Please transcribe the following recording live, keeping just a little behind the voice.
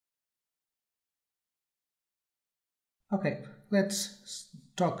Okay, let's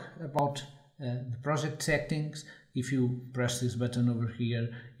talk about the project settings. If you press this button over here,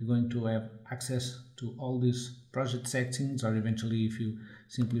 you're going to have access to all these project settings, or eventually if you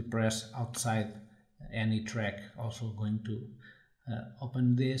simply press outside any track, also going to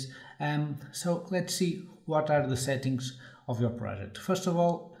open this. So let's see what are the settings of your project. First of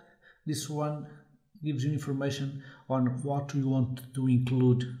all, this one gives you information on what you want to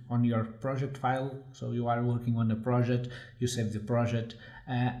include on your project file. So you are working on a project, you save the project,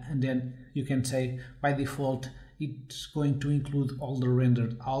 and then you can say by default it's going to include all the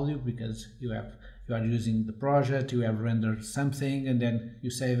rendered audio because you are using the project, you have rendered something, and then you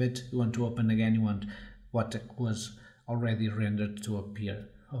save it, you want to open again, you want what was already rendered to appear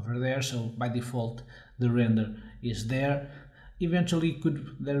over there. So by default the render is there. Eventually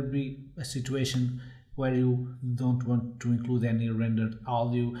could there be a situation where you don't want to include any rendered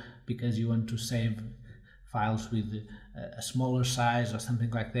audio because you want to save files with a smaller size or something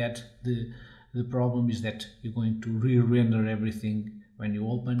like that. The problem is that you're going to re-render everything when you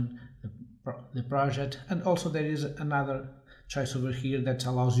open the project. And also there is another choice over here that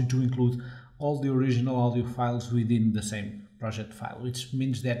allows you to include all the original audio files within the same project file, which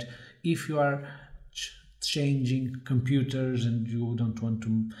means that if you are changing computers and you don't want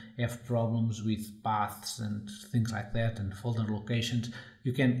to have problems with paths and things like that and folder locations,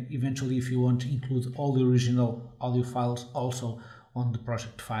 you can eventually, if you want, include all the original audio files also on the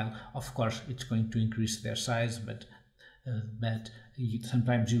project file. Of course it's going to increase their size, but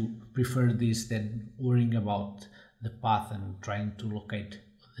sometimes you prefer this than worrying about the path and trying to locate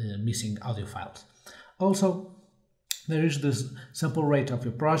the missing audio files. Also, there is this sample rate of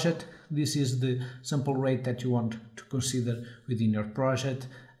your project. This is the sample rate that you want to consider within your project.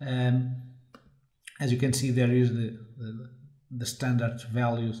 As you can see, there is the standard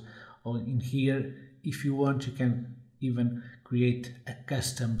values in here. If you want, you can even create a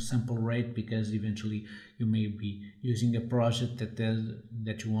custom sample rate because eventually you may be using a project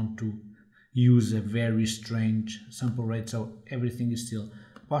that you want to use a very strange sample rate, so everything is still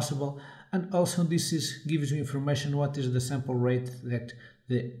possible. And also this gives you information what is the sample rate that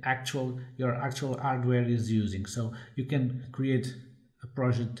your actual hardware is using. So you can create a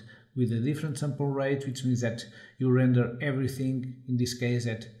project with a different sample rate, which means that you render everything in this case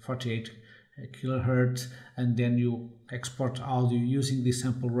at 48 kilohertz, and then you export audio using this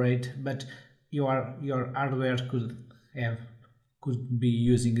sample rate, but your hardware could be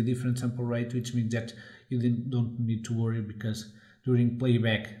using a different sample rate, which means that you don't need to worry because during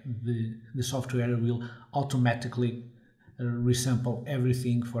playback the software will automatically resample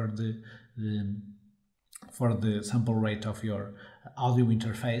everything for the sample rate of your audio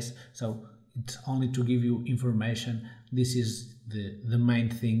interface. So it's only to give you information. This is the main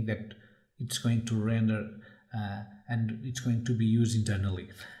thing that it's going to render and it's going to be used internally.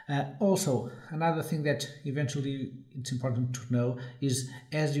 Also, another thing that eventually it's important to know is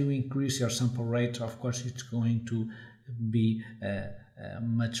as you increase your sample rate, of course it's going to be a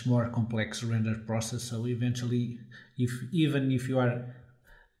much more complex render process. So eventually, even if you are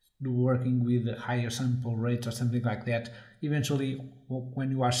working with a higher sample rate or something like that, eventually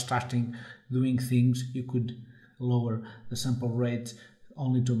when you are starting doing things, you could lower the sample rate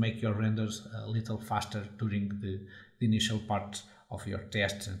only to make your renders a little faster during the initial part of your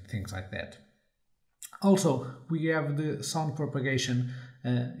tests and things like that. Also, we have the sound propagation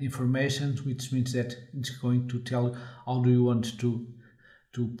information, which means that it's going to tell how do you want to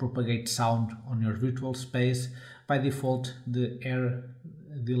propagate sound on your virtual space. By default, the air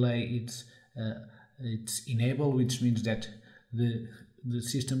delay it's enabled, which means that the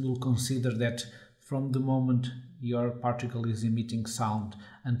system will consider that from the moment your particle is emitting sound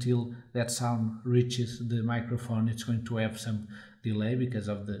until that sound reaches the microphone, it's going to have some delay because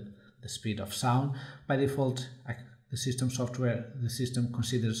of the speed of sound. By default, the system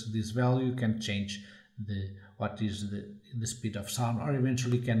considers this value. You can change what is the speed of sound, or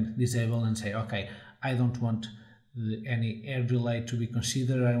eventually can disable and say, okay, I don't want any air delay to be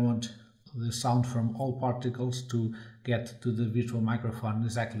considered. I want the sound from all particles to get to the virtual microphone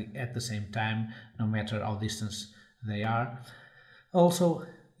exactly at the same time, no matter how distant they are. Also,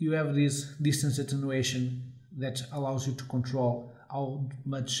 you have this distance attenuation that allows you to control how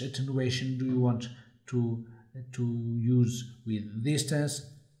much attenuation do you want to use with distance.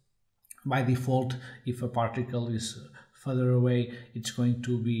 By default, if a particle is further away, it's going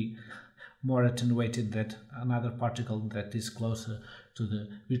to be more attenuated than another particle that is closer to the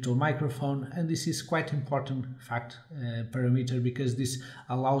virtual microphone. And this is quite important parameter because this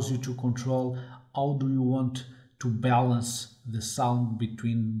allows you to control how do you want to balance the sound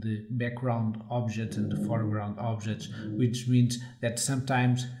between the background object and the foreground object, which means that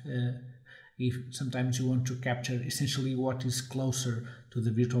sometimes sometimes you want to capture essentially what is closer to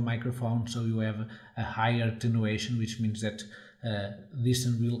the virtual microphone, so you have a higher attenuation, which means that this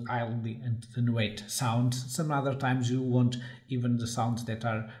will highly attenuate sounds. Some other times you want even the sounds that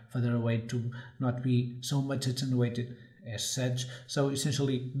are further away to not be so much attenuated as such. So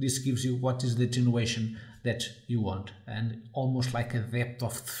essentially this gives you what is the attenuation that you want, and almost like a depth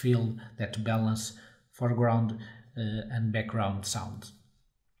of field that balance foreground and background sounds.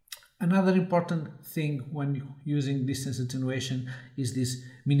 Another important thing when using distance attenuation is this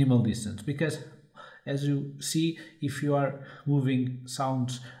minimal distance, because as you see, if you are moving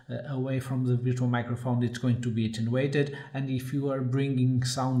sounds away from the virtual microphone, it's going to be attenuated, and if you are bringing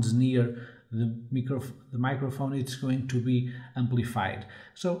sounds near the microphone, it's going to be amplified.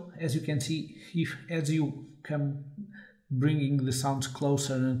 So as you can see, as you come bringing the sounds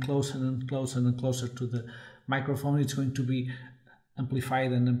closer and closer and closer and closer to the microphone, it's going to be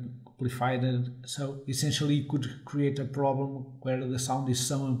amplified and amplified, and so essentially you could create a problem where the sound is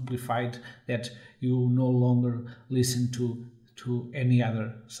so amplified that you no longer listen to any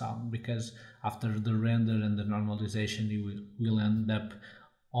other sound, because after the render and the normalization you will end up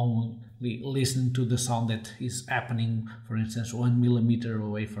only listening to the sound that is happening, for instance, 1 millimeter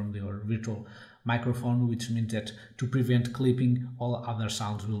away from your virtual microphone, which means that to prevent clipping, all other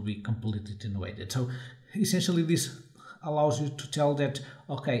sounds will be completely attenuated. So essentially this allows you to tell that,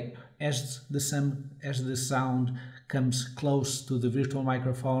 okay, as the sound comes close to the virtual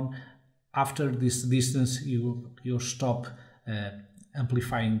microphone, after this distance you stop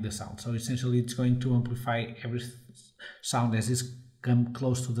amplifying the sound. So essentially it's going to amplify every sound as it's come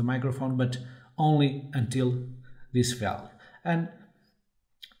close to the microphone, but only until this value. And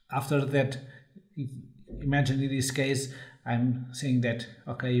after that, imagine in this case I'm saying that,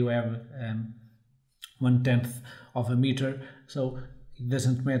 okay, you have 1/10 of a meter, so it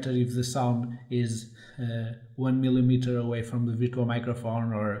doesn't matter if the sound is 1 millimeter away from the virtual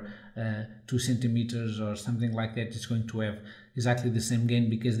microphone or 2 centimeters or something like that. It's going to have exactly the same gain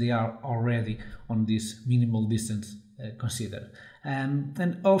because they are already on this minimal distance considered.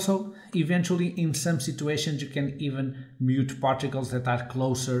 And also eventually in some situations you can even mute particles that are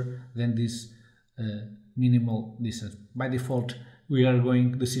closer than this minimal distance. By default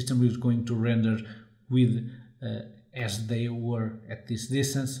the system is going to render with as they were at this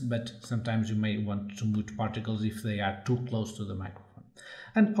distance, but sometimes you may want to mute particles if they are too close to the microphone.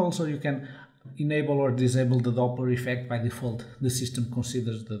 And also you can enable or disable the Doppler effect. By default the system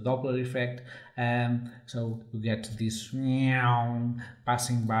considers the Doppler effect, so you get this meow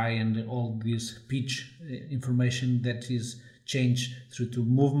passing by and all this pitch information that is changed through to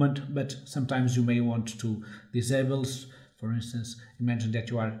movement, but sometimes you may want to disable. For instance, imagine that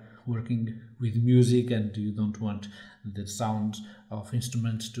you are working with music and you don't want the sound of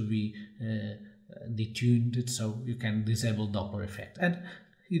instruments to be detuned, so you can disable Doppler effect. And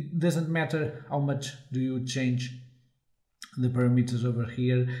it doesn't matter how much do you change the parameters over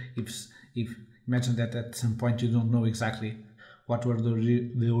here. If imagine that at some point you don't know exactly what were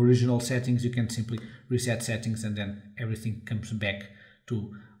the original settings, you can simply reset settings and then everything comes back to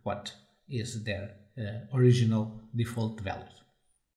what is their original default values.